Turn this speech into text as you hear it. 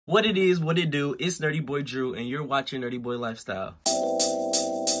What it is, what it do, it's Nerdy Boy Drew, and you're watching Nerdy Boy Lifestyle.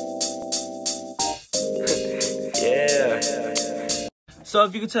 Yeah. So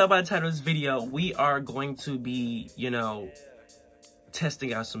if you can tell by the title of this video, we are going to be,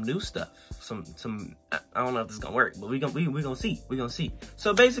 testing out some new stuff. I don't know if this is gonna work, but we gonna see.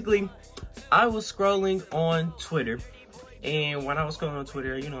 So basically, I was scrolling on Twitter, and when I was scrolling on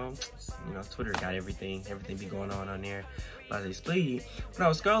Twitter, Twitter got everything be going on there. But they split. When I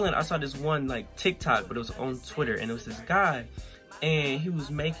was scrolling, I saw this one like TikTok, but it was on Twitter, and it was this guy, and he was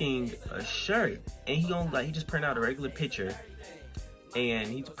making a shirt, and he just printed out a regular picture. And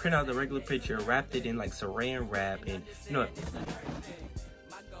he printed out the regular picture, wrapped it in like Saran wrap, and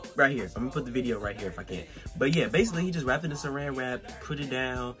right here. I'm gonna put the video right here if I can. But yeah, basically he just wrapped it in Saran wrap, put it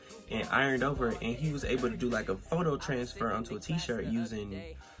down, and ironed over it, and he was able to do like a photo transfer onto a t-shirt using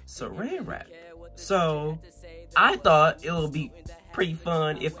Saran wrap. So I thought it would be pretty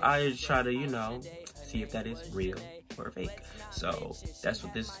fun if I try to, see if that is real or fake. So that's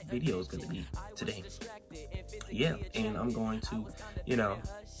what this video is going to be today. Yeah, and I'm going to,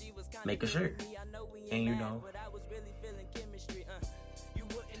 make a shirt. And,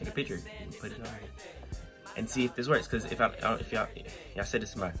 take a picture and put it on and see if this works. Because if y'all said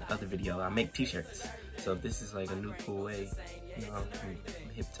this in my other video, I make t-shirts. So if this is like a new cool way, I'm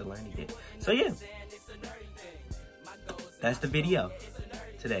hip to learning it. So yeah, that's the video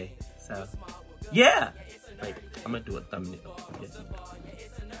today. So yeah, wait, I'm gonna do a thumbnail.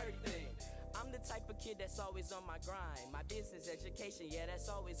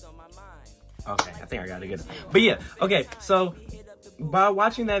 Okay, I think I got it good. But yeah, okay, so by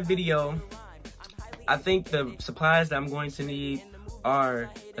watching that video, I think the supplies that I'm going to need are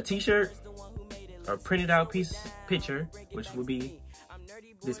a t-shirt, a printed out picture, which will be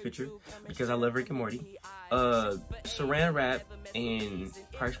this picture, because I love Rick and Morty, Saran wrap, and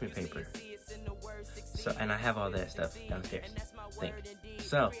parchment paper. So, and I have all that stuff downstairs, I think.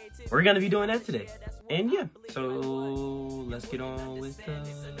 So, we're gonna be doing that today. And yeah, so let's get on with the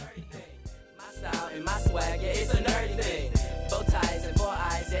video. My style and my swag, yeah, it's a nerdy thing. Bow ties and 4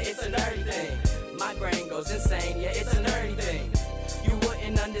 eyes, yeah, it's a nerdy thing. My brain goes insane, yeah, it's a nerdy thing. You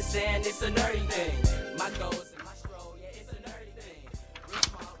wouldn't understand, it's a nerdy thing. My goals and my scroll, yeah, it's a nerdy thing.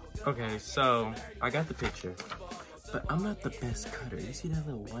 Okay, so I got the picture, but I'm not the best cutter. You see that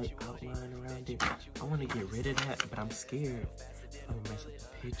little white outline around it? I want to get rid of that, but I'm scared I'm gonna mess up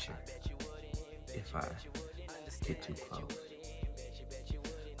the picture if I get too close.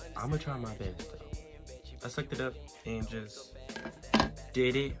 I'm gonna try my best though. I sucked it up and just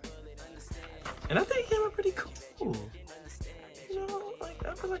did it, and I think it came out pretty cool.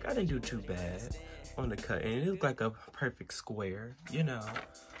 I feel like I didn't do too bad on the cut, and it looked like a perfect square, in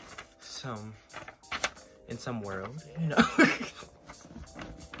some world,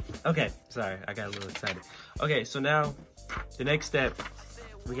 Okay, sorry, I got a little excited. Okay, so now the next step,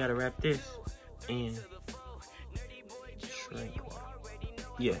 we gotta wrap this in shrink wrap.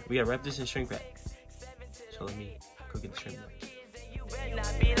 Yeah, we gotta wrap this in shrink wrap. So let me go get the shrink wrap.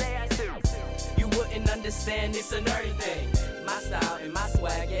 You wouldn't understand, it's a nerdy thing. My style and my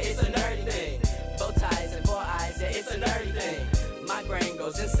swag, yeah, it's a nerdy thing. Bow ties and 4 eyes, yeah, it's a nerdy thing. My brain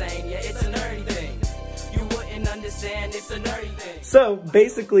goes insane, yeah, it's a nerdy thing. You wouldn't understand, it's a nerdy thing. So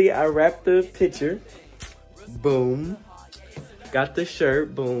basically, I wrapped the picture. Boom. Got the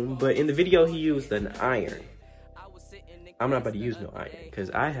shirt. Boom. But in the video, he used an iron. I'm not about to use no iron because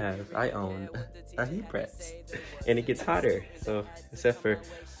I own a heat press, and it gets hotter. So except for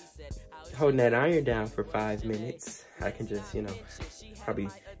holding that iron down for 5 minutes, I can just, probably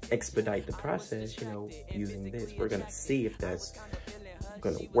expedite the process, using this. We're gonna see if that's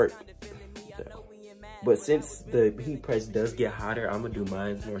gonna work. But since the heat press does get hotter, I'm gonna do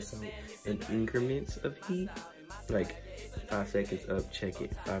mine more so in increments of heat, like 5 seconds up, check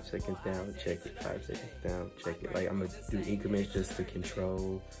it, 5 seconds down, check it, 5 seconds down, check it. Like, I'm gonna do increments just to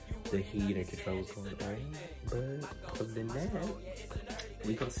control the heat and control what's going on. But other than that,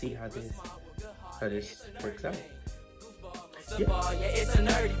 we gonna see how this works out. Yeah. Yeah, it's a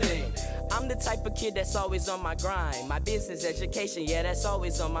nerdy thing. I'm the type of kid that's always on my grind. My business education, yeah, that's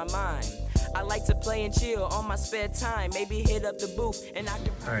always on my mind. I like to play and chill on my spare time. Maybe hit up the booth and I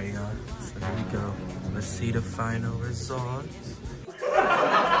can... All right, y'all, so here we go. Let's see the final results.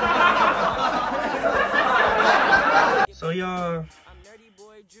 So y'all,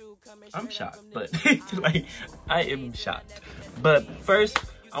 I'm shocked, but like, I am shocked. But first,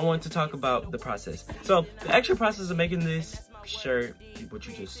 I want to talk about the process. So the actual process of making this shirt, what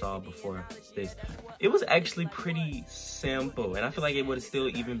you just saw before this, it was actually pretty simple, and I feel like it would have still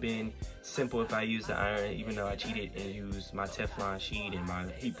even been simple if I used the iron, even though I cheated and used my Teflon sheet and my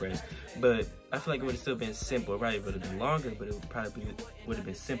heat press. But I feel like it would have still been simple. It probably would have been longer, but it probably would have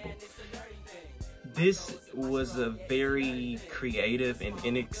been simple. This was a very creative and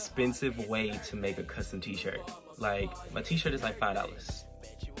inexpensive way to make a custom t-shirt. Like, my t-shirt is like $5.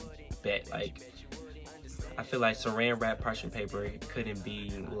 Bet. Like, I feel like Saran wrap parchment paper couldn't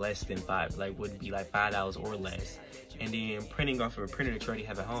be less than would be like $5 or less. And then printing off of a printer that you already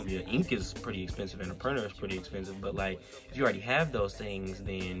have at home, your ink is pretty expensive and a printer is pretty expensive. But like, if you already have those things,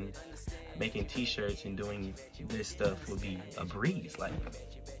 then making t-shirts and doing this stuff would be a breeze. Like,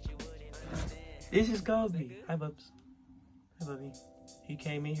 this is Kobe. Hi, Bubs. Hi, Bubby. He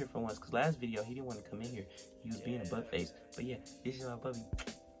came in here for once, because last video, he didn't want to come in here. He was being a butt face. But yeah, this is my Bubby.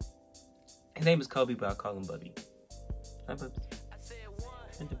 His name is Kobe, but I'll call him Bubby. Hi, Bubs.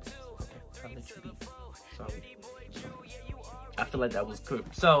 Okay, I'll let you be. Sorry. I feel like that was good.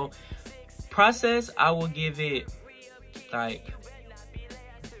 So, process, I will give it, like,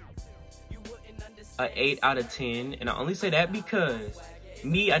 an 8 out of 10. And I only say that because I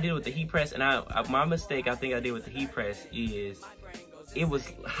did it with the heat press, and my mistake I think I did with the heat press is it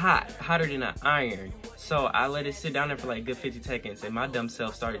was hotter than an iron. So I let it sit down there for like a good 50 seconds, and my dumb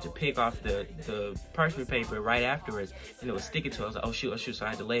self started to pick off the parchment paper right afterwards, and it was sticking to it. I was like, oh shoot. So I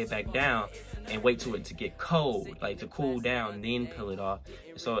had to lay it back down and wait to it to get cold, like to cool down, and then peel it off.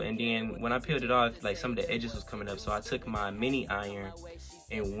 So, and then when I peeled it off, like some of the edges was coming up, so I took my mini iron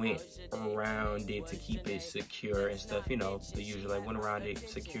and went around it to keep it secure and stuff, you know, the usual. I went around it,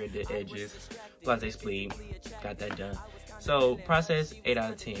 secured the edges, blase spleen, got that done. So process, 8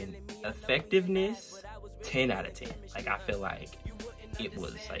 out of 10. Effectiveness, 10 out of 10. Like, I feel like it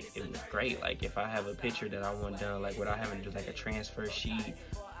was great. Like, if I have a picture that I want done, like without having to do like a transfer sheet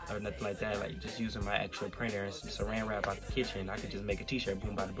or nothing like that, like just using my actual printer and some Saran wrap out the kitchen, I could just make a t-shirt,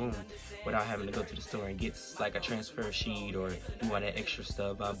 boom, bada boom, without having to go to the store and get like a transfer sheet or do all that extra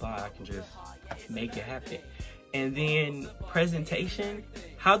stuff. I can just make it happen. And then presentation,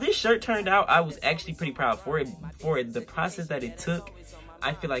 how this shirt turned out, I was actually pretty proud for it. For the process that it took,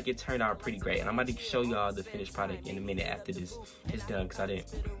 I feel like it turned out pretty great. And I'm about to show y'all the finished product in a minute after this is done, because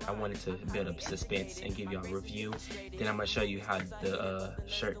I wanted to build up suspense and give y'all a review. Then I'm gonna show you how the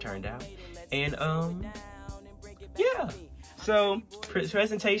shirt turned out. And yeah. So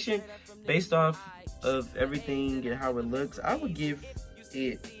presentation, based off of everything and how it looks, I would give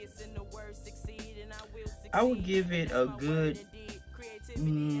it a good,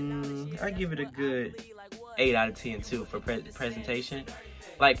 I give it a good 8 out of 10 too for presentation.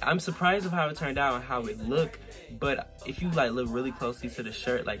 Like, I'm surprised of how it turned out and how it looked, but if you like look really closely to the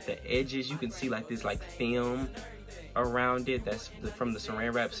shirt, like the edges, you can see like this like film around it that's from the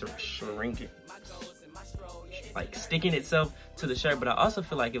Saran wrap shrinking, like sticking itself to the shirt. But I also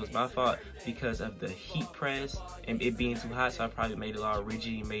feel like it was my fault because of the heat press and it being too hot, so I probably made it all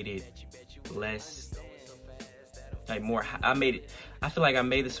rigid and made it less, like more, I feel like I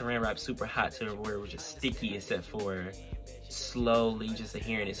made the Saran wrap super hot to where it was just sticky, except for slowly just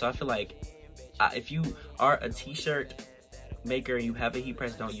adhering it. So I feel like if you are a t-shirt maker and you have a heat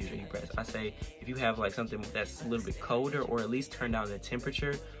press, don't use your heat press. I say if you have like something that's a little bit colder, or at least turn down the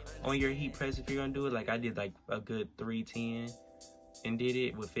temperature on your heat press if you're gonna do it. Like I did like a good 310 and did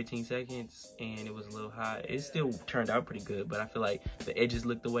it with 15 seconds, and it was a little hot. It still turned out pretty good, but I feel like the edges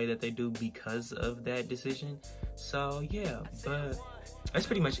look the way that they do because of that decision. So yeah, but that's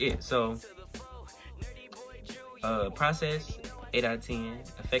pretty much it. So process, 8 out of 10,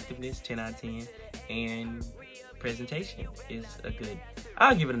 effectiveness, 10 out of 10, and presentation is a good,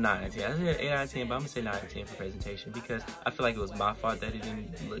 I'll give it a 9 out of 10. I said 8 out of 10, but I'm gonna say 9 out of 10 for presentation because I feel like it was my fault that it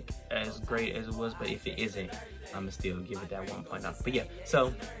didn't look as great as it was. But if it isn't, I'm gonna still give it that 1 point off. But yeah,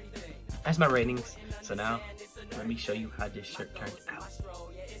 so that's my ratings. So now let me show you how this shirt turned out.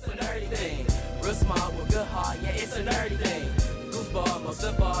 It's a nerdy thing. Real smart with good heart, yeah, it's a nerdy thing. Goofball, most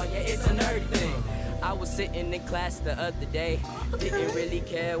of all, yeah, it's a nerdy thing. I was sitting in class the other day, didn't really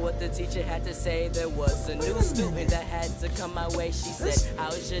care what the teacher had to say. There was a new student that had to come my way. She said,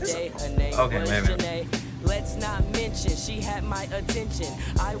 how's your day? Her name was Janae. Let's not mention, she had my attention.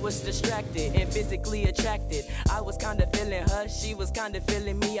 I was distracted and physically attracted. I was kind of feeling her, she was kind of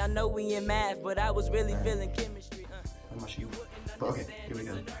feeling me. I know we in math, but I was really feeling chemistry. I'm gonna show you. Okay, here we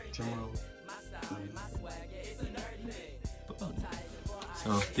go. Drum roll.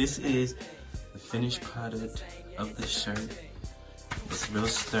 So this is the finished product of the shirt. It's real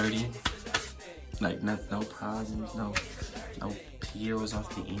sturdy, like no problems, no peels off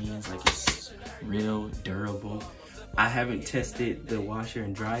the ends. Like it's real durable. I haven't tested the washer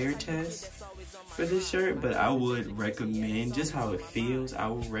and dryer test for this shirt, but I would recommend, just how it feels, I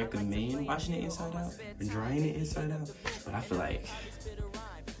would recommend washing it inside out and drying it inside out. But I feel like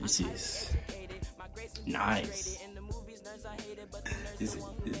this is nice. This is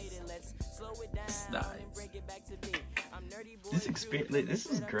nice. This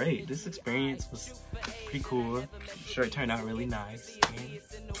is great. This experience was pretty cool. I'm sure it turned out really nice. And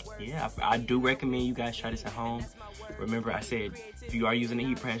yeah, I do recommend you guys try this at home. Remember, I said if you are using a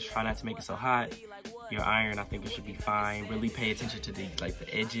heat press, try not to make it so hot. Your iron, I think it should be fine. Really pay attention to the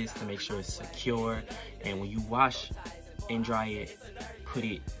edges to make sure it's secure. And when you wash and dry it, put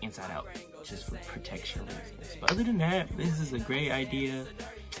it inside out, just for protection reasons. But other than that, this is a great idea.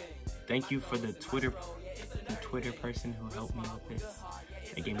 Thank you for the Twitter person who helped me with this.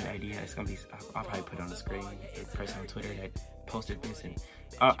 They gave me the idea. It's gonna be, I'll probably put it on the screen. The person on Twitter that posted this, and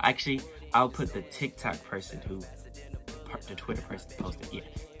actually, I'll put the TikTok person who, the Twitter person that posted, yeah,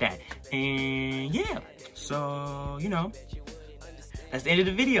 that. And yeah, so you know, that's the end of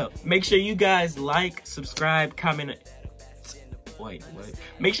the video. Make sure you guys like, subscribe, comment. Wait.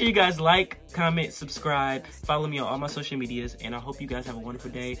 Make sure you guys like, comment, subscribe, follow me on all my social medias, and I hope you guys have a wonderful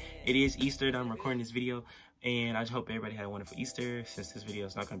day. It is Easter that I'm recording this video, and I just hope everybody had a wonderful Easter, since this video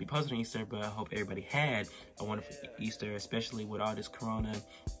is not going to be posted on Easter, but I hope everybody had a wonderful Easter, especially with all this corona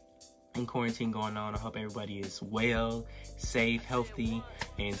and quarantine going on. I hope everybody is well, safe, healthy,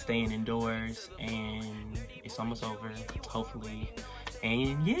 and staying indoors, and it's almost over, hopefully,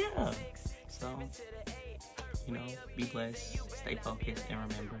 and yeah, so, you know, be blessed, stay focused, and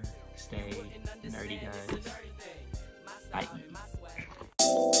remember, stay nerdy, guys.